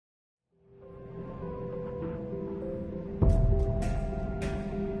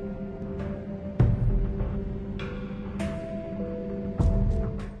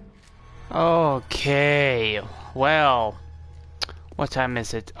Okay, well, what time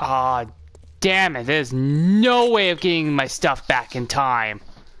is it? Ah, damn it, there's no way of getting my stuff back in time.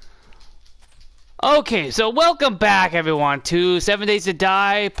 Okay, so welcome back everyone to 7 Days to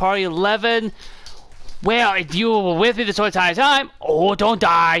Die, part 11. Well, if you were with me this whole entire time, oh, don't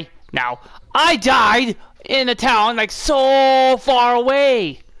die. Now, I died in a town like so far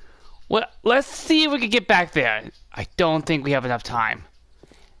away. Well, let's see if we can get back there. I don't think we have enough time.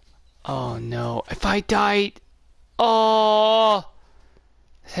 Oh no, if I died... Oh...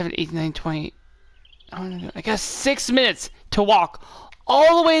 7, 8, 9, 20... Oh, no, I got 6 minutes to walk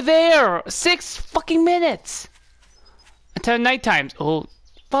all the way there! 6 fucking minutes! Until night times. Oh,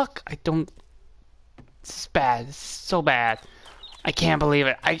 fuck, I don't... This is bad, this is so bad. I can't believe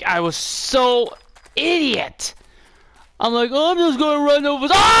it. I was so idiot! I'm like, oh, I'm just gonna run over...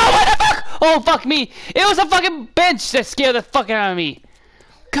 Oh, what the fuck? Oh, fuck me! It was a fucking bench that scared the fuck out of me!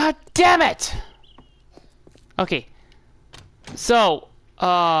 God damn it! Okay. So,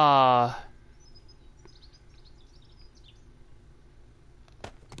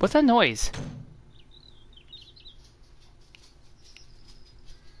 what's that noise?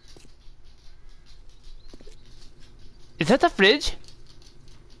 Is that the fridge?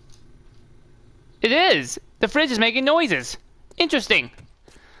 It is! The fridge is making noises. Interesting.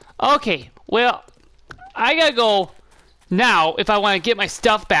 Okay, well, I gotta go now if I want to get my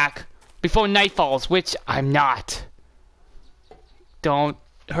stuff back before night falls, which I'm not. Don't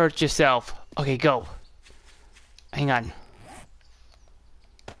hurt yourself. Okay, go. Hang on.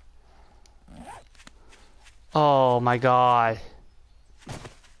 Oh my god.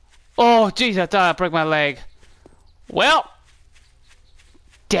 Oh jeez, I thought I'd break my leg. Well,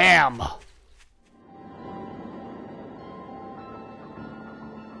 damn.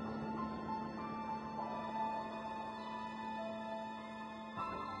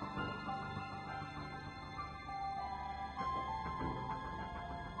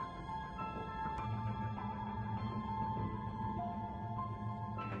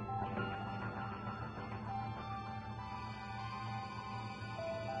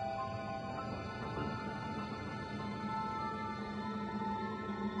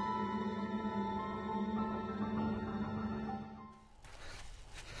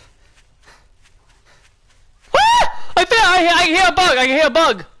 I hear a bug! I hear a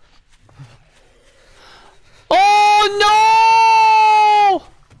bug! Oh no!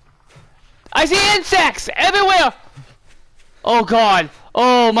 I see insects everywhere! Oh god!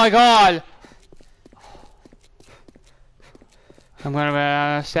 Oh my god! I'm gonna run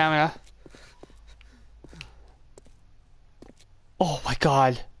out of stamina. Oh my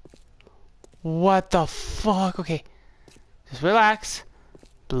god! What the fuck? Okay, just relax.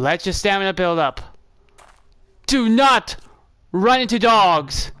 Let your stamina build up. Do not run into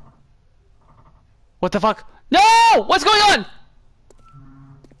dogs. What the fuck? No! What's going on?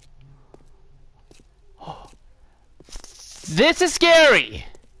 Oh. This is scary.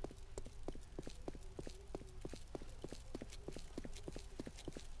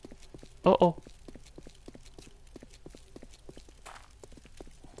 Uh-oh.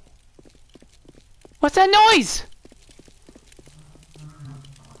 What's that noise?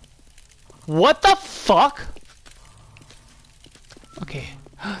 What the fuck? Okay,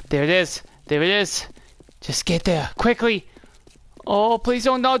 there it is. There it is. Just get there quickly. Oh, please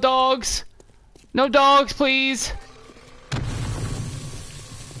don't, no dogs. No dogs, please.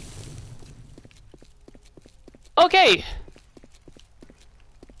 Okay.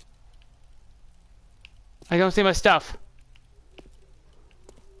 I don't see my stuff.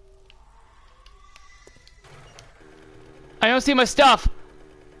 I don't see my stuff.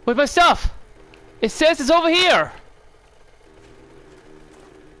 Where's my stuff? It says it's over here.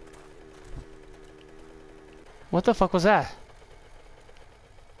 What the fuck was that?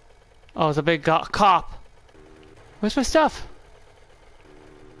 Oh, it's a big cop. Where's my stuff?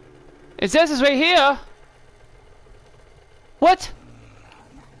 It says it's right here. What?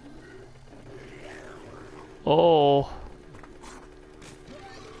 Oh.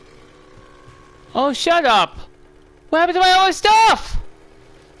 Oh, shut up. What happened to my other stuff?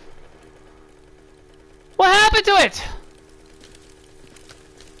 What happened to it?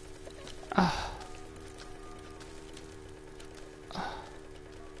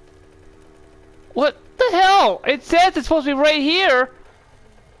 What the hell? It says it's supposed to be right here.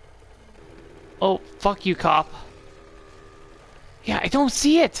 Oh, fuck you, cop. Yeah, I don't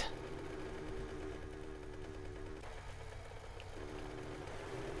see it.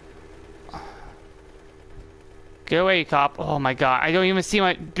 Get away, cop. Oh my god, I don't even see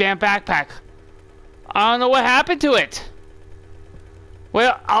my damn backpack. I don't know what happened to it.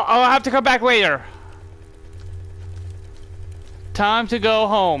 Well, I'll have to come back later. Time to go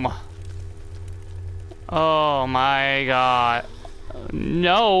home. Oh my god.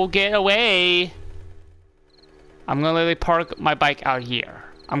 No, get away. I'm gonna literally park my bike out here.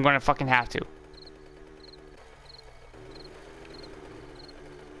 I'm gonna fucking have to.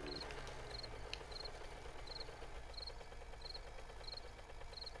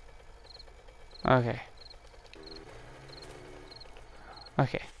 Okay.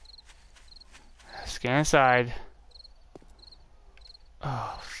 Okay. Let's get inside.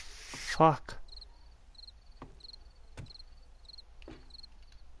 Oh, fuck.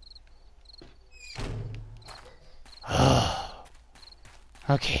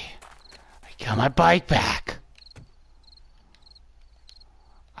 Okay. I got my bike back.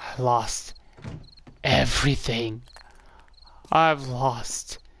 I lost everything. I've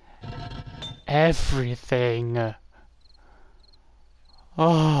lost everything.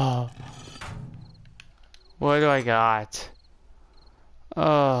 Oh. What do I got?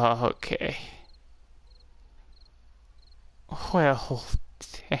 Oh, okay. Well,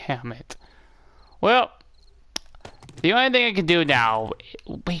 damn it. Well, the only thing I can do now...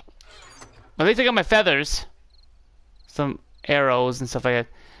 Wait. At least I got my feathers. Some arrows and stuff like that.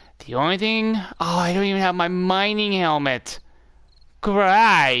 The only thing... Oh, I don't even have my mining helmet.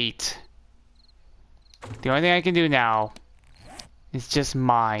 Great. The only thing I can do now is just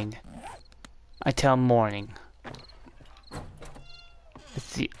mine until morning.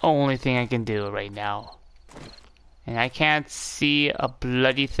 It's the only thing I can do right now. And I can't see a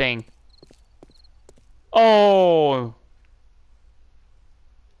bloody thing. Oh!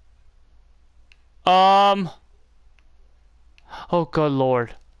 Oh good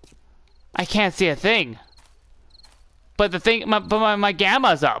lord. I can't see a thing. But the thing, my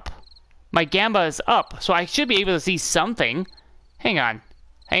gamma's up. My gamma is up, so I should be able to see something. Hang on.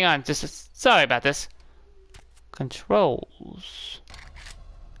 Hang on, just sorry about this. Controls.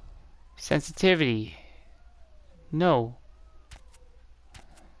 Sensitivity. No.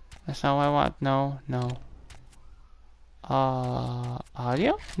 That's not what I want. No, no.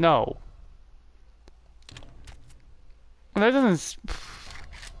 Audio? No. That doesn't...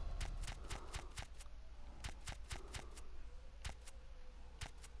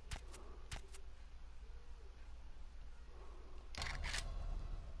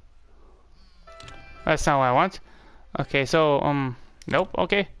 That's not what I want. Okay, so, nope,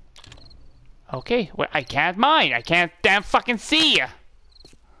 okay. Okay, well, I can't mine. I can't damn fucking see.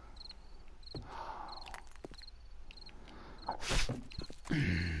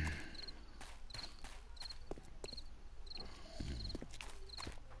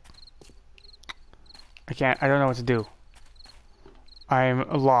 I don't know what to do. I'm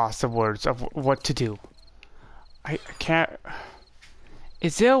lost of words of what to do. I can't...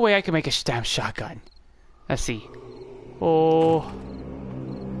 Is there a way I can make a damn shotgun? Let's see. Oh.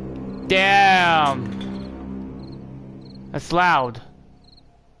 Damn. That's loud.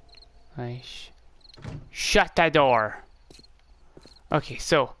 Shut that door. Okay,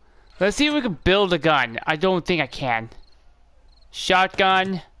 so let's see if we can build a gun. I don't think I can.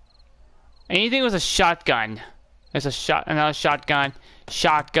 Shotgun. Anything with a shotgun. There's another shotgun.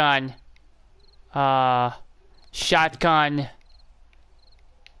 Shotgun. Shotgun.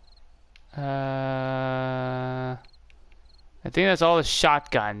 I think that's all the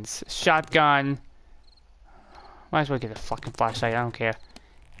shotguns. Shotgun. Might as well get a fucking flashlight. I don't care.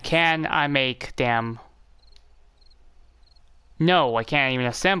 Can I make damn... No, I can't even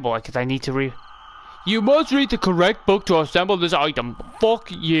assemble it because I need to You must read the correct book to assemble this item.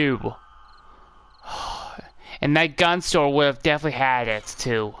 Fuck you. And that gun store would have definitely had it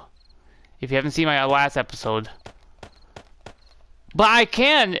too. If you haven't seen my last episode. But I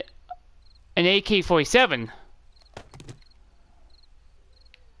can... An AK-47.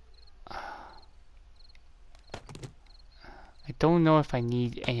 I don't know if I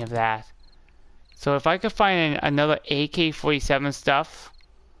need any of that. So if I could find another AK-47 stuff,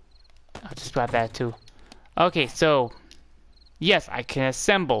 I'll just grab that too. Okay, so yes, I can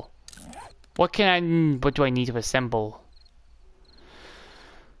assemble. What do I need to assemble?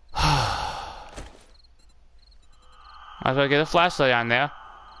 Might as well get a flashlight on there.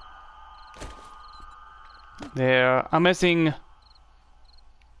 There, I'm missing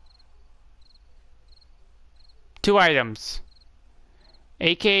 2 items.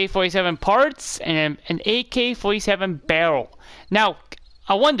 AK-47 parts and an AK-47 barrel. Now,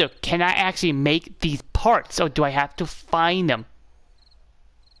 I wonder, can I actually make these parts or do I have to find them?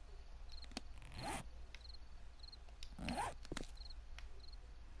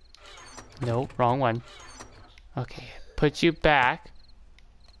 Nope, wrong one. Okay, put you back.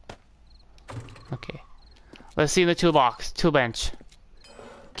 Let's see the toolbox, tool bench.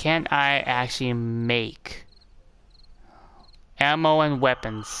 Can I actually make ammo and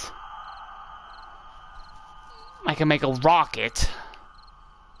weapons? I can make a rocket.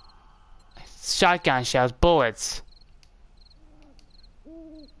 Shotgun shells, bullets.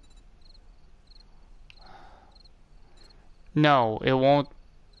 No, it won't.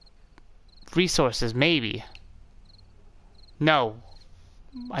 Resources, maybe. No.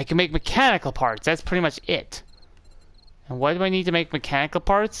 I can make mechanical parts. That's pretty much it. And what do I need to make mechanical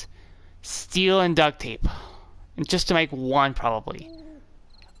parts? Steel and duct tape. And just to make one, probably.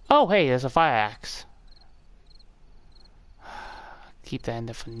 Oh, hey, there's a fire axe. Keep that in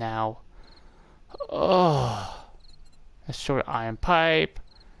there for now. Oh. A short iron pipe.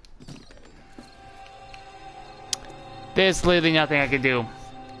 There's literally nothing I can do.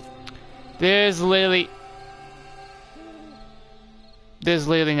 There's literally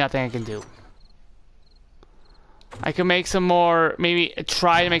nothing I can do. I can make some more, maybe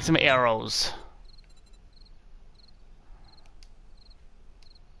try to make some arrows.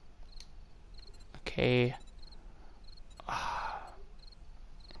 Okay.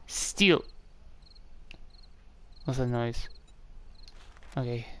 Steel. What's that noise?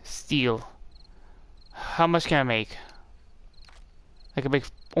 Okay, steel. How much can I make? I can make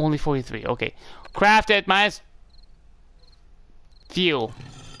only 43. Okay. Craft it minus fuel.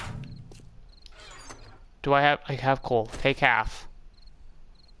 Do I have coal. Take half.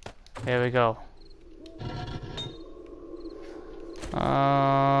 There we go.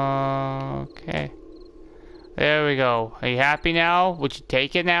 Okay. There we go. Are you happy now? Would you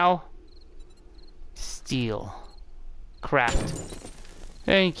take it now? Steel. Craft.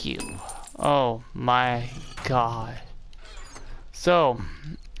 Thank you. Oh my god. So,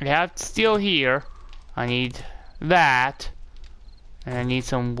 I have steel here. I need that. And I need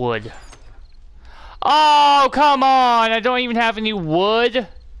some wood. Oh, come on! I don't even have any wood.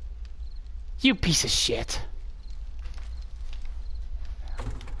 You piece of shit.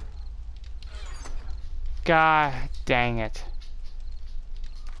 God dang it.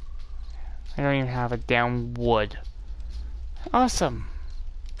 I don't even have a damn wood. Awesome.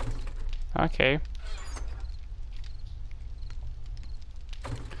 Okay.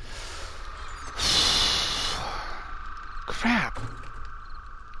 Crap.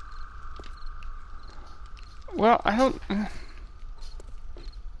 Well, I don't...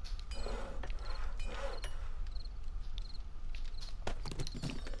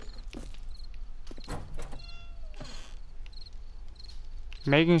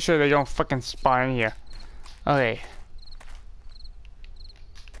 Making sure they don't fucking spawn here. Okay.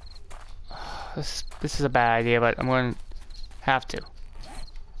 This is a bad idea, but I'm going to have to.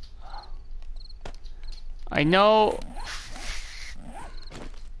 I know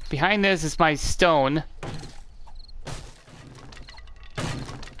behind this is my stone.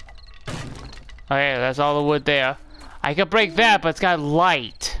 Okay, that's all the wood there. I could break that, but it's got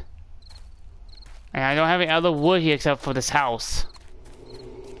light. And I don't have any other wood here except for this house.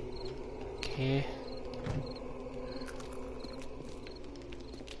 Okay.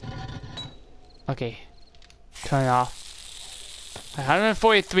 Okay. Turn it off.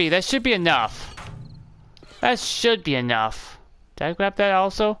 143, that should be enough. That should be enough. Did I grab that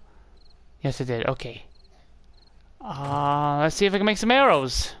also? Yes, I did. Okay. Let's see if I can make some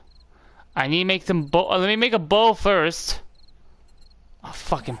arrows. I need to make some bow. Let me make a bow first. Oh,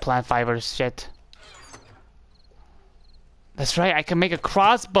 fucking plant fibers, shit. That's right, I can make a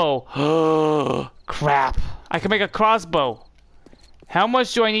crossbow. Crap. I can make a crossbow. How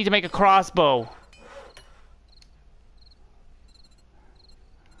much do I need to make a crossbow?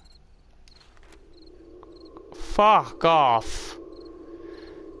 Fuck off.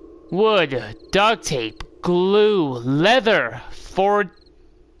 Wood, duct tape, glue, leather,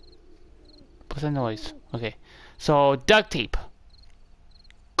 what's that noise? Okay. So, duct tape.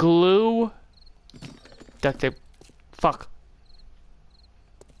 Glue. Duct tape. Fuck.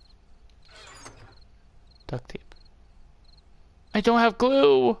 Duct tape. I don't have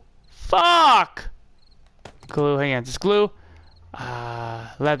glue. Fuck. Glue, hang on. Just glue.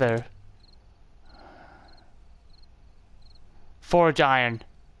 Leather. Forge iron.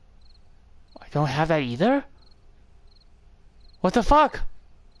 I don't have that either? What the fuck?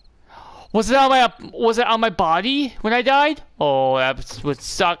 Was it on my body when I died? Oh, that would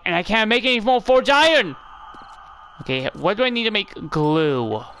suck. And I can't make any more forge iron. Okay, what do I need to make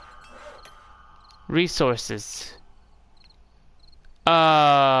glue? Resources. Can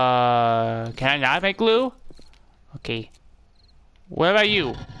I not make glue? Okay. What about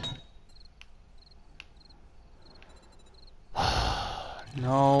you?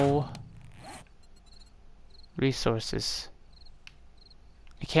 No. Resources.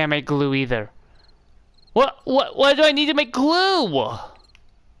 I can't make glue either. What do I need to make glue?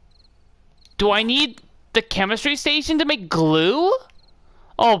 Do I need the chemistry station to make glue?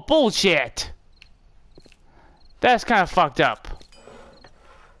 Oh, bullshit. That's kind of fucked up.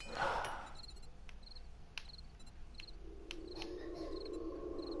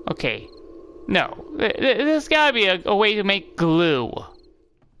 Okay. No. There's gotta be a way to make glue.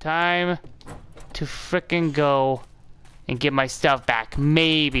 Time to frickin' go and get my stuff back.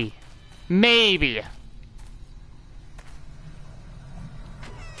 Maybe. Maybe.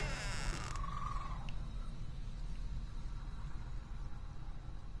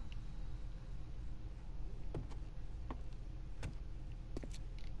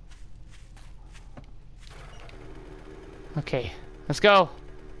 Okay, let's go.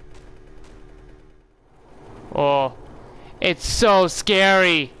 Oh, it's so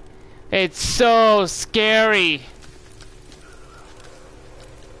scary. It's so scary.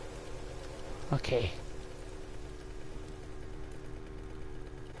 Okay.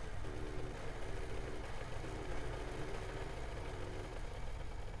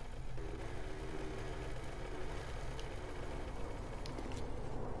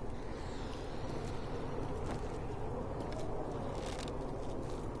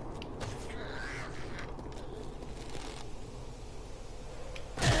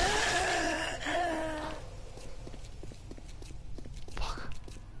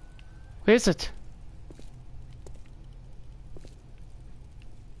 Where is it?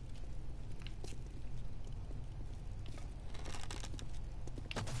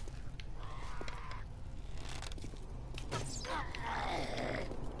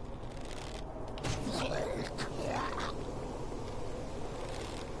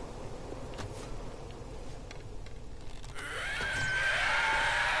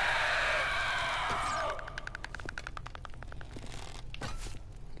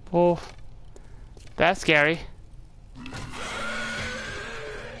 Oh, that's scary.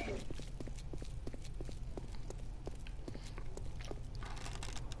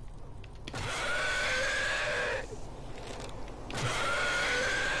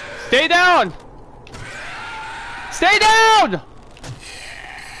 Stay down! Stay down!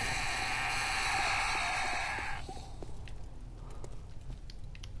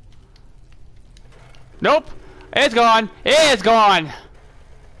 Nope. It's gone. It's gone.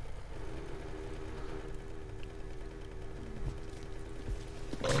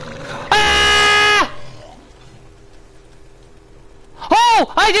 Ah!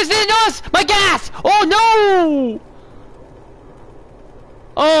 Oh! I just didn't notice my gas! Oh no!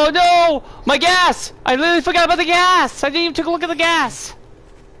 Oh no! My gas! I literally forgot about the gas! I didn't even take a look at the gas!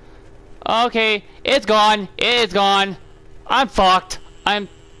 Okay, it's gone. It's gone. I'm fucked.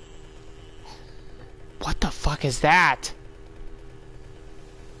 What the fuck is that?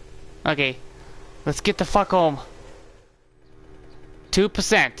 Okay, let's get the fuck home.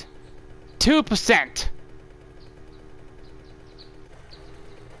 2%. 2%.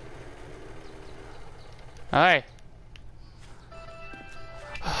 Alright.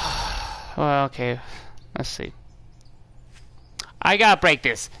 Well, okay. Let's see. I gotta break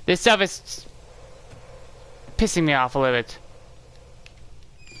this. This stuff is pissing me off a little bit.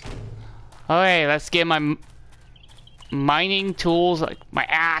 Okay, let's get my mining tools, like my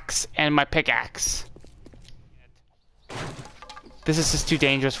axe and my pickaxe. This is just too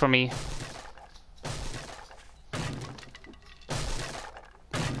dangerous for me.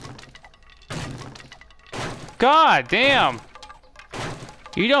 God damn!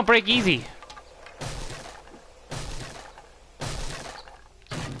 You don't break easy.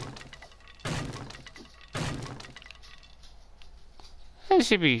 That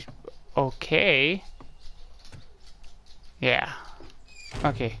should be okay. Yeah.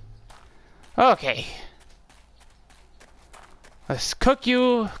 Okay. Okay. Let's cook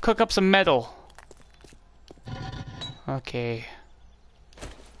up some metal. Okay.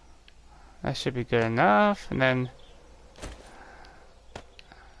 That should be good enough. And then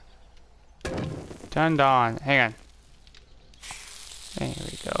turned on. Hang on. There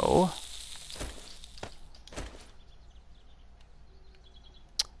we go.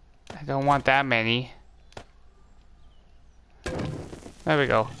 I don't want that many. There we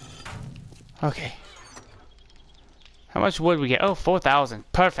go. Okay. How much wood we get? Oh, 4,000.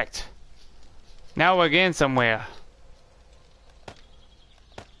 Perfect. Now we're getting somewhere.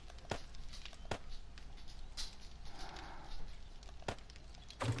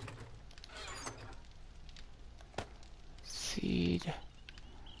 Seed.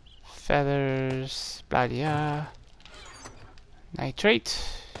 Feathers. Blah, yeah. Nitrate.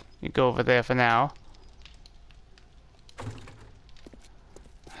 You go over there for now.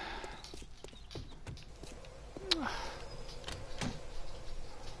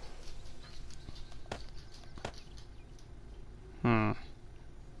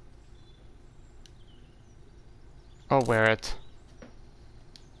 I'll wear it.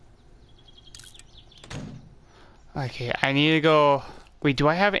 Okay, I need to go. Wait, do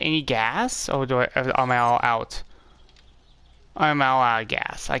I have any gas? Or am I all out? I'm all out of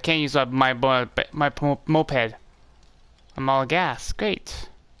gas. I can't use my moped. I'm all gas. Great.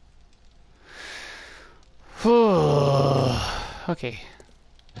 Okay.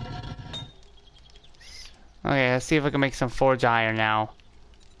 Okay, let's see if I can make some forged iron now.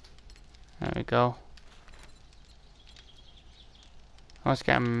 There we go. How much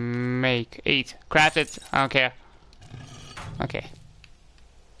can I make? 8. Craft it. I don't care. Okay.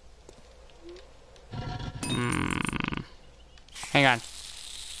 Hang on.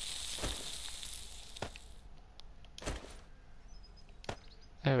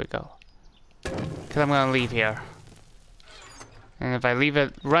 There we go. Because I'm going to leave here. And if I leave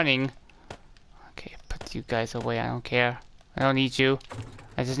it running... Okay, put you guys away. I don't care. I don't need you.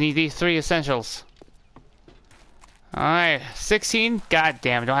 I just need these 3 essentials. Alright, 16? God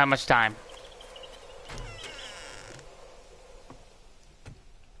damn, I don't have much time.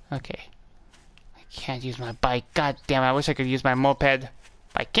 Okay. I can't use my bike. God damn, I wish I could use my moped. But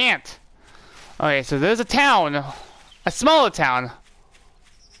I can't. Okay, so there's a town. A smaller town.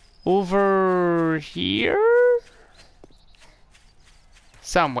 Over here?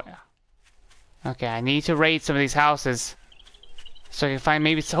 Somewhere. Okay, I need to raid some of these houses. So I can find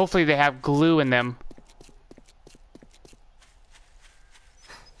maybe, hopefully they have glue in them.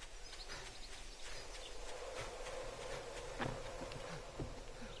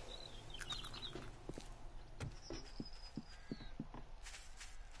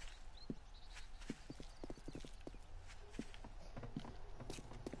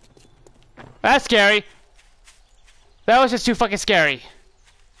 That's scary. That was just too fucking scary.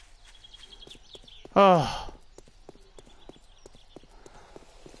 Oh.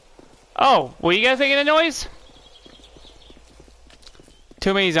 Oh, were you guys making a noise?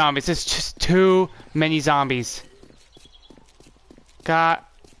 Too many zombies. It's just too many zombies. God.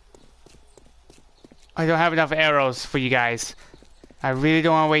 I don't have enough arrows for you guys. I really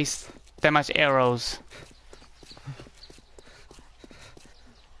don't want to waste that much arrows.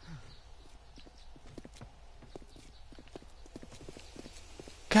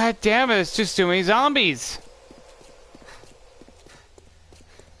 God damn it, it's just too many zombies.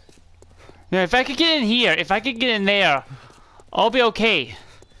 Now, if I could get in here, if I could get in there, I'll be okay.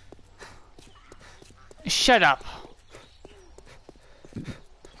 Shut up.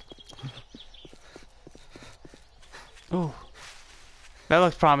 Ooh. That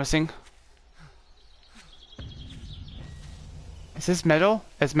looks promising. Is this metal?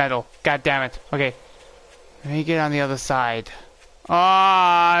 It's metal. God damn it. Okay. Let me get on the other side.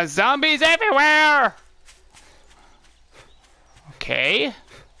 Ah, zombies everywhere! Okay.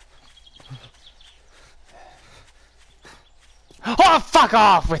 Oh, fuck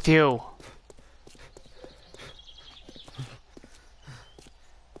off with you!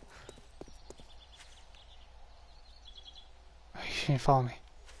 You shouldn't follow me.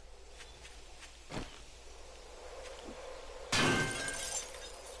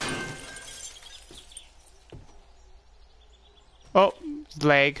 Oh,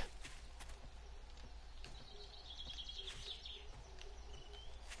 leg.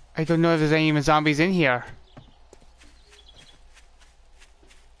 I don't know if there's any zombies in here.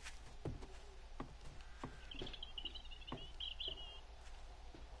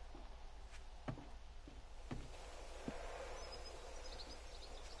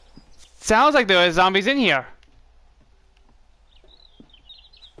 Sounds like there are zombies in here.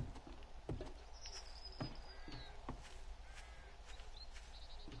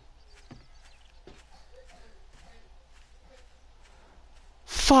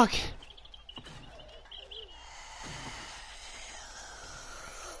 Fuck.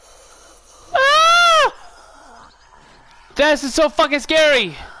 Ah! This is so fucking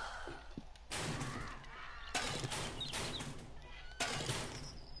scary.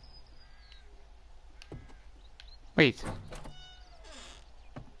 Wait.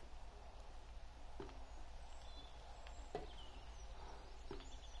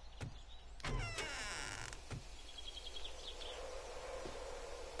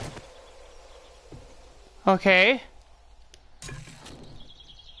 Okay.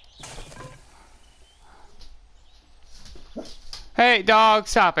 Hey, dog,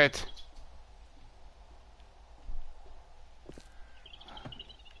 stop it.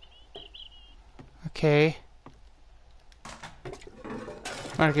 Okay.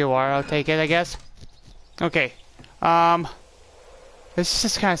 Okay, water, I'll take it, I guess. Okay. This is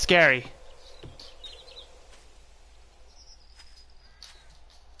just kind of scary.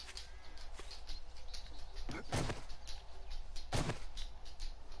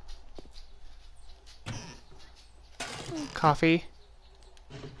 Coffee.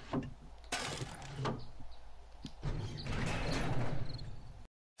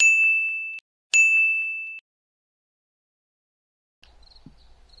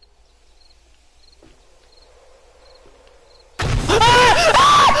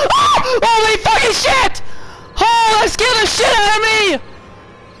 Holy fucking shit! Oh, that scared the shit out of me!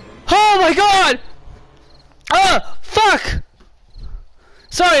 Oh my god! Fuck!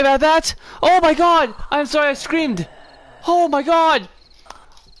 Sorry about that. Oh my god! I'm sorry I screamed. Oh my god!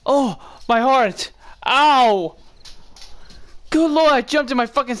 Oh, my heart. Ow! Good lord, I jumped in my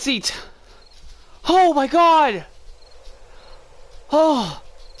fucking seat. Oh my god! Oh,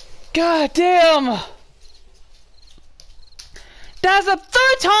 god damn! That's the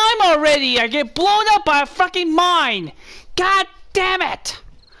third time already I get blown up by a fucking mine! God damn it!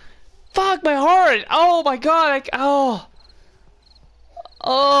 Fuck my heart! Oh my god, oh.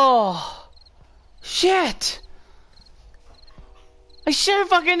 Oh. Shit! I should've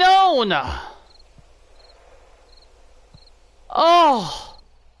fucking known! Oh.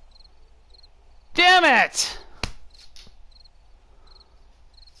 Damn it!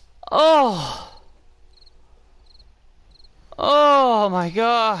 Oh. Oh my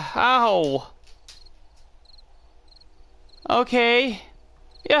god, ow. Okay.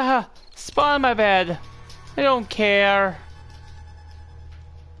 Yeah, spawn in my bed. I don't care.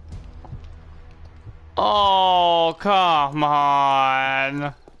 Oh, come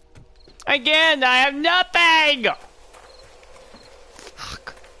on. Again, I have nothing!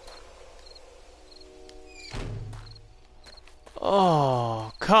 Fuck.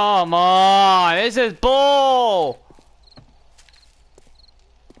 Oh, come on. This is bull.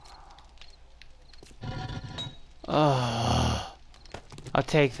 Oh, I'll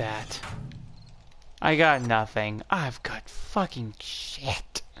take that. I got nothing. I've got fucking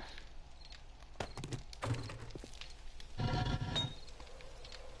shit.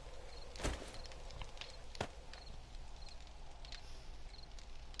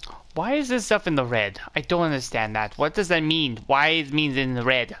 Why is this stuff in the red? I don't understand that. What does that mean? Why it means in the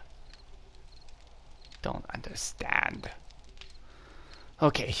red? Don't understand.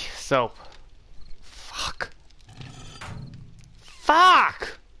 Okay, so. Fuck.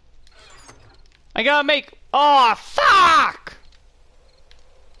 Fuck! I gotta make. Oh, fuck!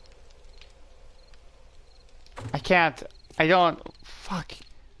 I can't. I don't. Fuck.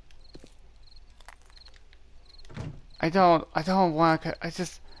 I don't want to.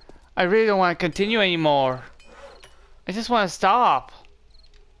 I really don't want to continue anymore. I just want to stop.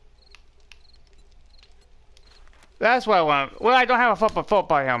 That's what I want. Well, I don't have a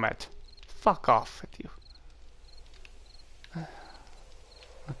football helmet. Fuck off with you.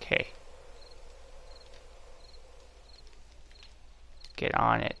 Okay. Get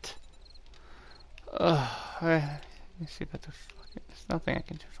on it. Let me see what the fuck. There's nothing I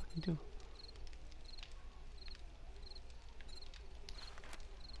can fucking do.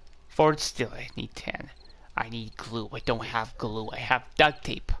 Forward still, I need 10. I need glue. I don't have glue. I have duct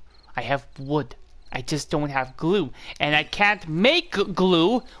tape. I have wood. I just don't have glue. And I can't make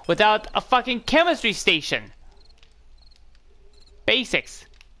glue without a fucking chemistry station. Basics.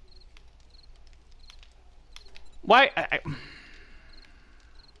 Why?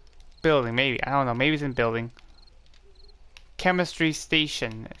 Building, maybe. I don't know. Maybe it's in building. Chemistry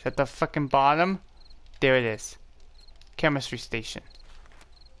station. Is at the fucking bottom? There it is. Chemistry station.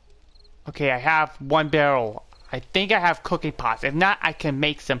 Okay, I have one barrel. I think I have cooking pots. If not, I can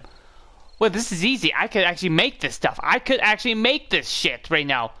make some. Well, this is easy. I could actually make this stuff. I could actually make this shit right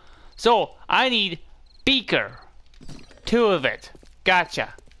now. So, I need beaker. 2 of it.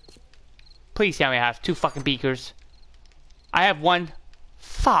 Gotcha. Please tell me I have 2 fucking beakers. I have 1.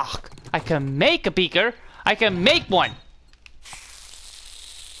 Fuck. I can make a beaker. I can make 1.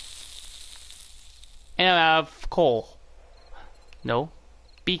 And I have coal. No.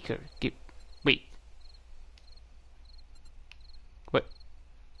 Beaker. Wait. What?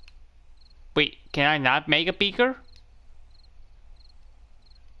 Wait, can I not make a beaker?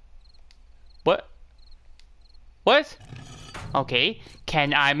 What? What? Okay,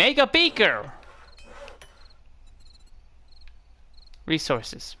 can I make a beaker?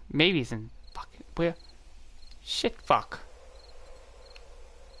 Resources. Maybe it's in fucking where? Shit, fuck.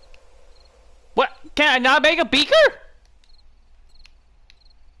 What? Can I not make a beaker?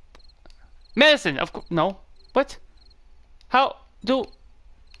 Medicine, of course. No. What? How do...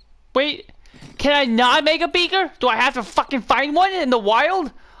 Wait. Can I not make a beaker? Do I have to fucking find one in the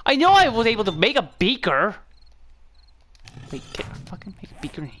wild? I know I was able to make a beaker. Wait, can I fucking make a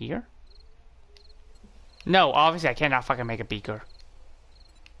beaker in here? No, obviously I cannot fucking make a beaker.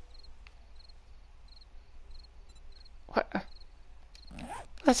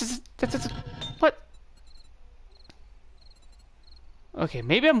 That's what? Okay,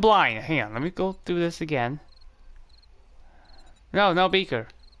 maybe I'm blind. Hang on, let me go through this again. No beaker.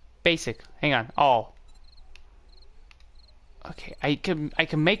 Basic. Hang on. All. Okay, I can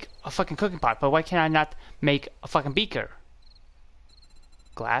make a fucking cooking pot, but why can't I not make a fucking beaker?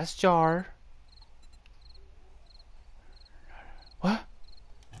 Glass jar. What?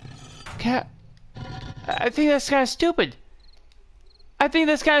 Can't. I think that's kind of stupid. I think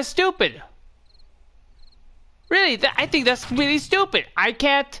that's kind of stupid. Really, I think that's really stupid. I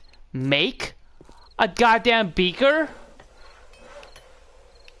can't make a goddamn beaker.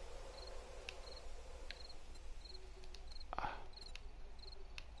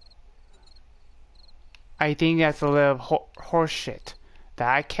 I think that's a little horseshit.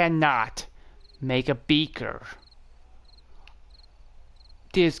 That I cannot make a beaker.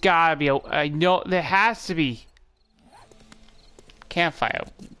 There's gotta be I know there has to be. Campfire.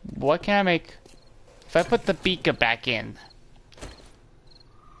 What can I make? If I put the beaker back in.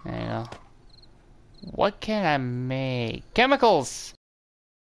 There you go. What can I make? Chemicals!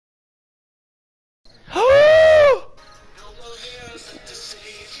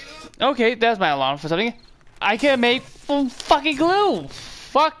 Okay, that's my alarm for something. I can make fucking glue!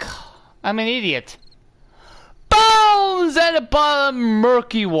 Fuck! I'm an idiot. Bones at the bottom of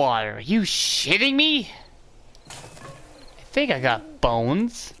murky water. Are you shitting me? I think I got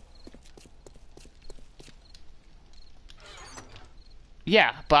bones.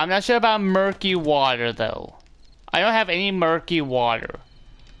 Yeah, but I'm not sure about murky water though. I don't have any murky water.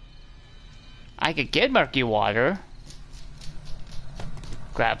 I could get murky water.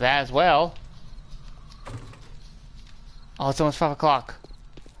 Grab that as well. Oh, it's almost 5 o'clock.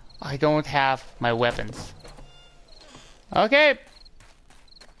 I don't have my weapons. Okay.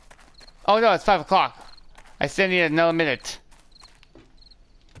 Oh no, it's 5 o'clock. I still need another minute.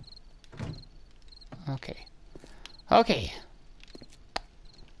 Okay. Okay.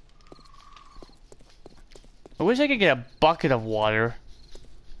 I wish I could get a bucket of water.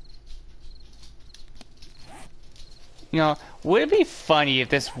 You know, would it be funny if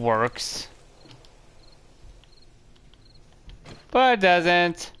this works? But it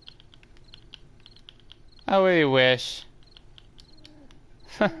doesn't. I really wish.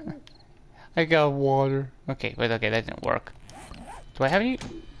 I got water. Okay, wait, okay, that didn't work. Do I have any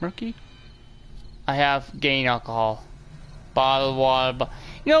murky? I have gain alcohol. Bottled water.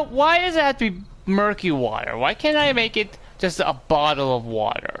 You know, why does it have to be murky water? Why can't I make it just a bottle of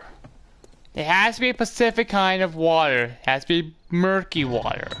water? It has to be a specific kind of water. It has to be murky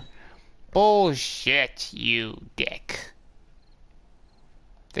water. Bullshit, you dick.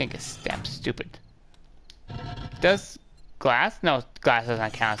 I think it's damn stupid. Does glass? No, glass does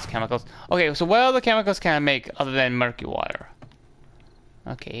not count as chemicals. Okay, so what other chemicals can I make other than murky water?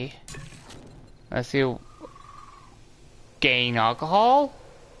 Okay. Let's see. Gain alcohol,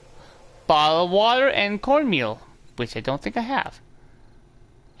 bottled water, and cornmeal, which I don't think I have.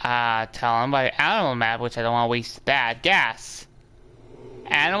 Tell them by animal map, which I don't want to waste that. Gas,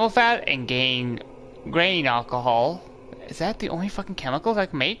 animal fat, and grain alcohol. Is that the only fucking chemicals I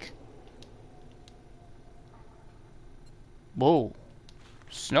can make? Whoa.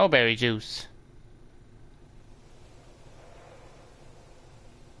 Snowberry juice.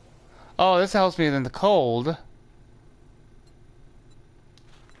 Oh, this helps me in the cold.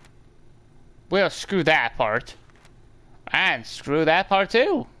 Well, screw that part. And screw that part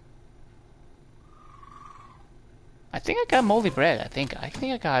too. I think I got moldy bread. I think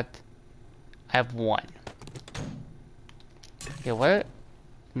I have one. Okay, what?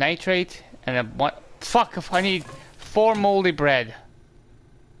 Nitrate and a one. Fuck! If I need 4 moldy bread.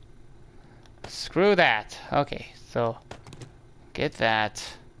 Screw that. Okay, so get that.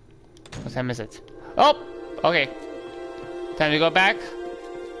 What time is it? Oh, okay. Time to go back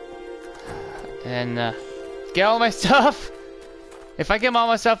and get all my stuff. If I get all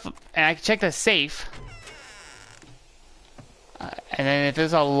my stuff and I can check the safe. And then if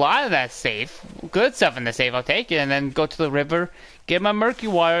there's a lot of that safe, good stuff in the safe, I'll take it. And then go to the river, get my murky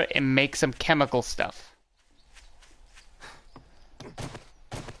water, and make some chemical stuff.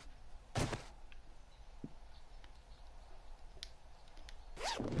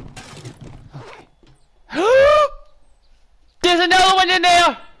 Okay. There's another one in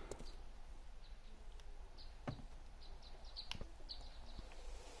there!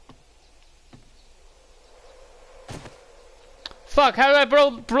 Fuck, how do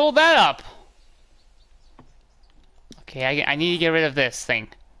I roll that up? Okay, I need to get rid of this thing.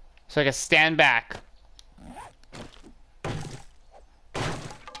 So I can stand back.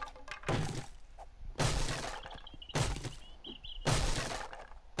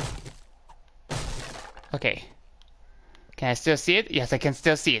 Okay. Can I still see it? Yes, I can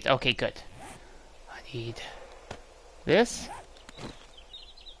still see it. Okay, good. I need this.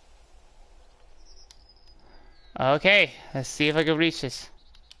 Okay, let's see if I can reach this.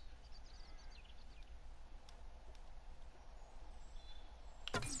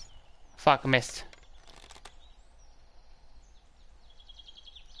 Fuck, missed.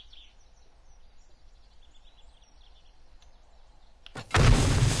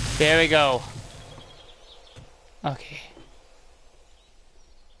 There we go. Okay.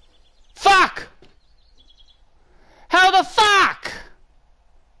 Fuck! How the fuck?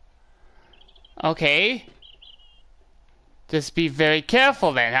 Okay. Just be very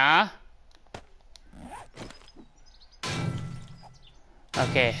careful then, huh?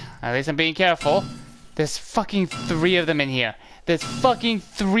 Okay, at least I'm being careful. There's fucking 3 of them in here. There's fucking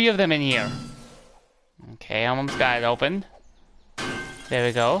 3 of them in here. Okay, I almost got it open. There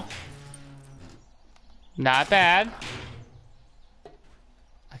we go. Not bad.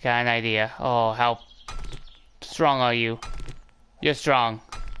 I got an idea. Oh, how strong are you? You're strong.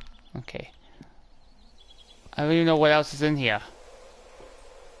 Okay. I don't even know what else is in here.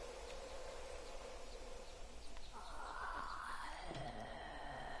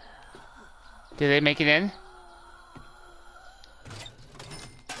 Did they make it in?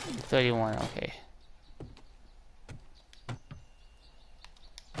 31, okay.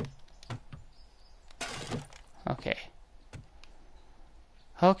 Okay.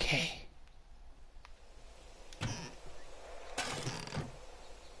 Okay.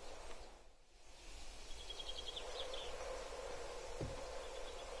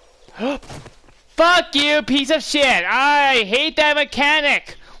 Fuck you, piece of shit! I hate that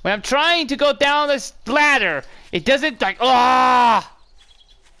mechanic! When I'm trying to go down this ladder, it doesn't like, ah!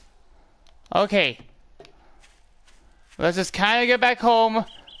 Okay. Let's just kind of get back home.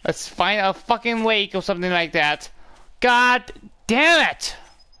 Let's find a fucking lake or something like that. God damn it!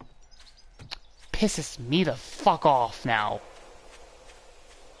 Pisses me the fuck off now.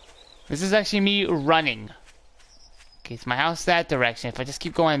 This is actually me running. Okay, it's my house that direction. If I just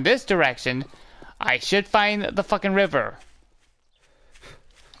keep going this direction, I should find the fucking river.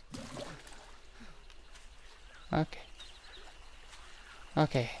 Okay.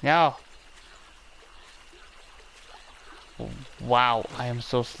 Okay, now. Wow, I am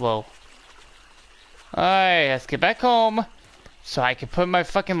so slow. Alright, let's get back home. So I can put my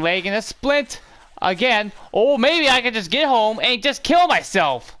fucking leg in a splint again. Or maybe I can just get home and just kill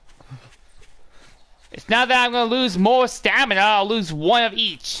myself. It's not that I'm gonna lose more stamina, I'll lose 1 of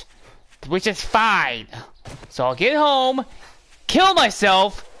each. Which is fine. So I'll get home, kill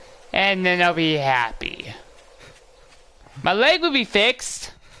myself, and then I'll be happy. My leg will be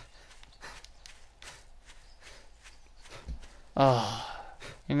fixed. Oh,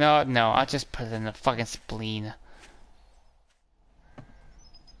 you know what? No, I'll just put it in the fucking spleen.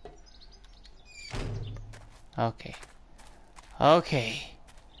 Okay. Okay.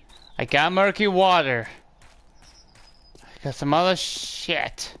 I got murky water. I got some other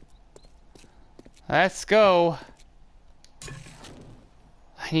shit. Let's go.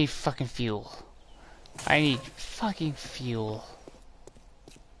 I need fucking fuel. I need fucking fuel.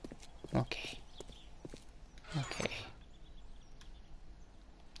 Okay. Okay.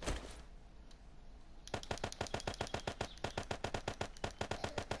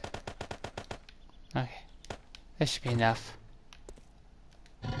 Okay. This should be enough.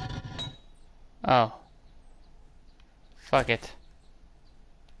 Oh. Fuck it.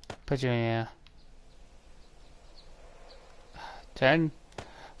 Put you in here. Turn.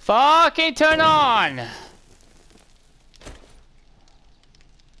 Fucking turn on!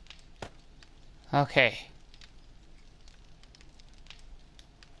 Okay.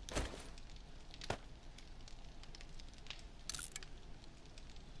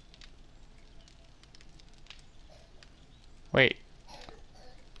 Wait.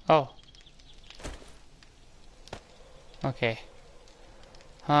 Oh. Okay.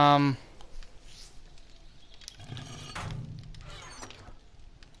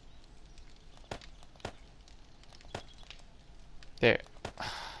 There.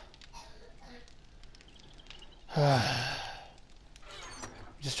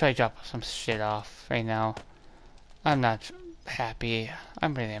 Just try to drop some shit off right now. I'm not happy. I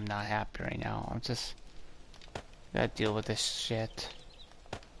really am not happy right now. I'm just gotta deal with this shit.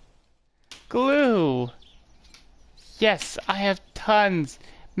 Glue! Yes, I have tons.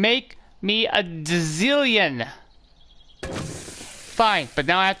 Make me a zillion. Fine, but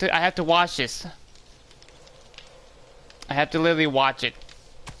now I have to watch this. I have to literally watch it.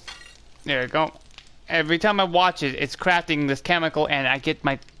 There we go. Every time I watch it, it's crafting this chemical and I get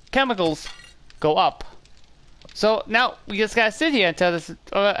my chemicals go up. So now we just gotta sit here until this,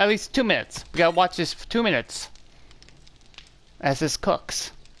 at least 2 minutes. We gotta watch this for 2 minutes as this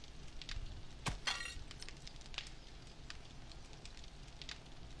cooks.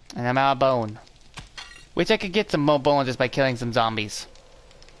 And I'm out of bone. Which I could get some more bone just by killing some zombies.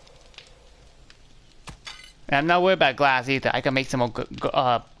 And I'm not worried about glass either. I can make some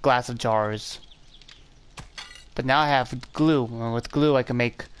more glass of jars. But now I have glue. And with glue I can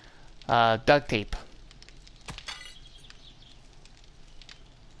make duct tape.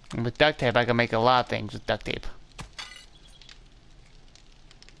 And with duct tape I can make a lot of things with duct tape.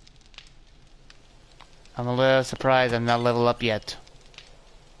 I'm a little surprised I'm not level up yet.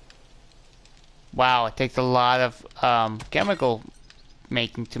 Wow, it takes a lot of chemical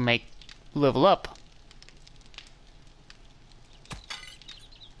making to make level up.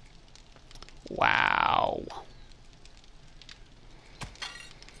 Wow.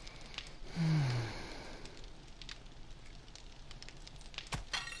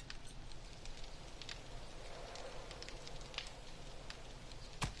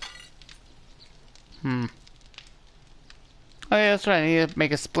 Oh yeah, that's right, I need to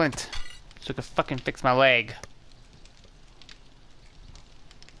make a splint. So I can fucking fix my leg.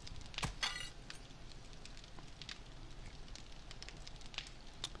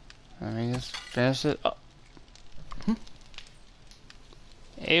 Let me just finish it. Oh.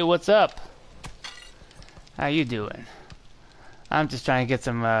 Hey, what's up? How you doing? I'm just trying to get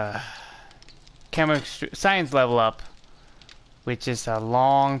some chemistry science level up, which is a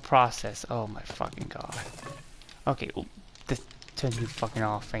long process. Oh my fucking god. Okay, this turn you fucking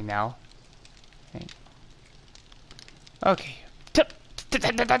off right now. Okay. Turn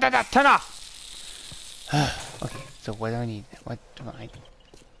off! Okay, so what do I need? What do I need?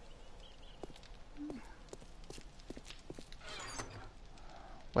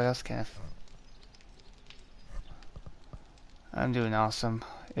 What else can I'm doing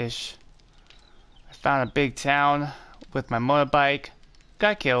awesome-ish. I found a big town with my motorbike.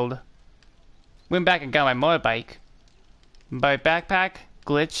 Got killed. Went back and got my motorbike. My backpack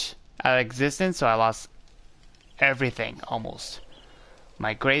glitched out of existence, so I lost everything almost.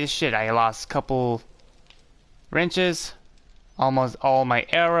 My greatest shit, I lost a couple wrenches, almost all my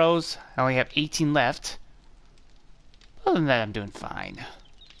arrows. I only have 18 left. Other than that, I'm doing fine.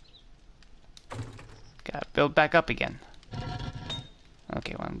 Gotta build back up again.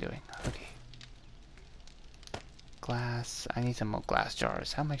 Okay, what I'm doing. Okay. Glass. I need some more glass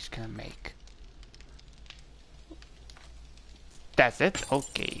jars. How much can I make? That's it?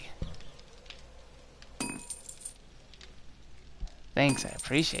 Okay. Thanks, I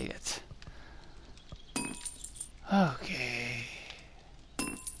appreciate it. Okay.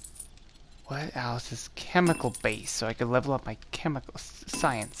 What else is chemical based so I can level up my chemical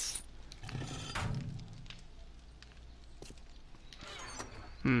science?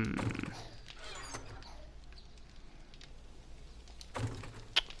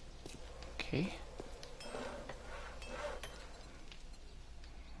 Okay.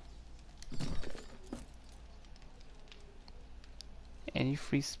 Any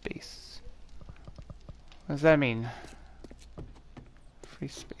free space? What does that mean? Free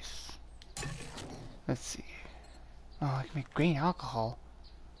space. Let's see. Oh, I can make green alcohol.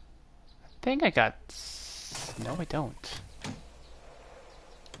 I think I got... No, I don't.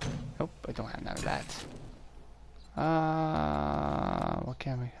 Nope, I don't have none of that. What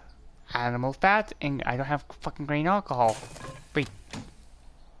can I make? Animal fat, and I don't have fucking green alcohol. Wait.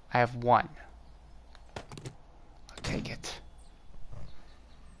 I have one. I'll take it.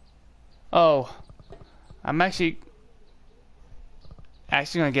 Oh. I'm actually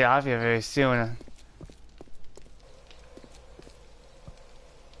gonna get off here very soon.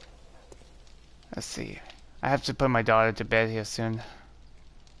 Let's see. I have to put my daughter to bed here soon.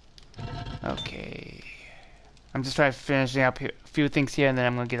 Okay. I'm just trying to finish up here, a few things here and then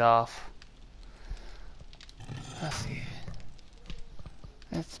I'm gonna get off. Let's see.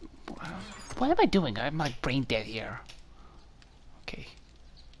 What am I doing? I'm like brain dead here. Okay.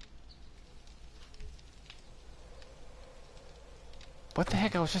 What the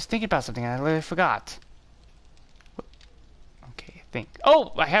heck? I was just thinking about something and I literally forgot. Okay, I think.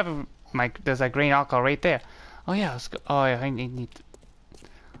 Oh, I have there's that green alcohol right there. Oh yeah, oh yeah, I need.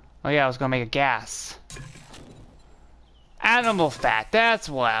 Oh yeah, I was gonna make a gas. Animal fat. That's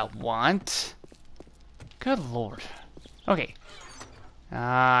what I want. Good lord. Okay.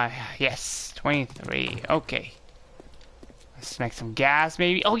 Yes, 23. Okay. Let's make some gas,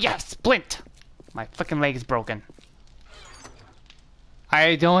 maybe. Oh yeah, splint. My fucking leg is broken.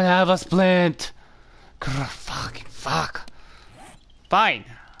 I don't have a splint. Fuck. Fine.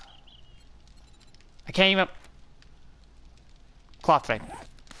 I can't even. Cloth frame.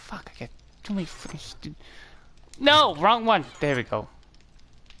 Fuck, I get too many freaking No, wrong one. There we go.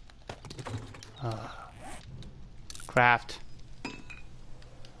 Craft.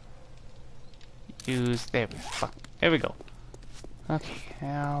 Use. There we fuck. There we go. Okay,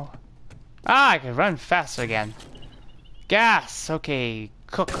 now. I can run faster again. Gas. Okay,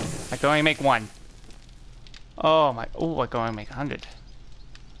 cook. I can only make one. Oh my. Oh, I can only make 100.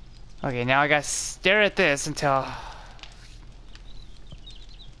 Okay, now I gotta stare at this until.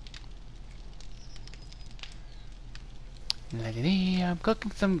 I'm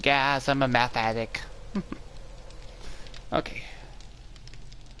cooking some gas. I'm a math addict. Okay.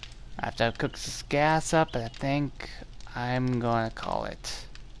 I have to cook this gas up, but I think I'm gonna call it.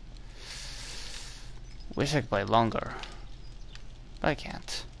 Wish I could play longer, but I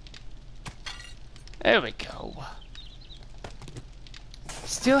can't. There we go.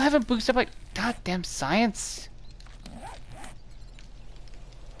 Still haven't boosted up like goddamn science.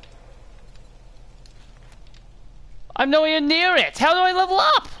 I'm nowhere near it. How do I level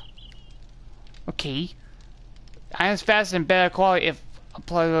up? Okay. Items faster and better quality if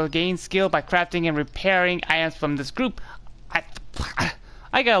applicable gain skill by crafting and repairing items from this group.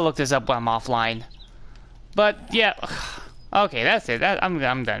 I gotta look this up when I'm offline. But yeah. Okay, that's it. I'm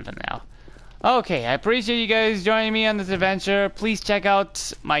done for now. Okay, I appreciate you guys joining me on this adventure. Please check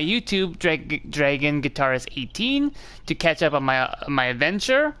out my YouTube, Dragon Guitarist 18, to catch up on my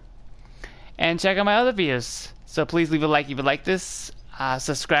adventure, and check out my other videos. So please leave a like if you like this.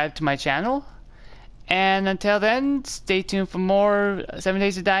 Subscribe to my channel, and until then, stay tuned for more 7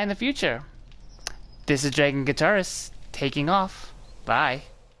 Days to Die in the future. This is Dragon Guitarist taking off. Bye.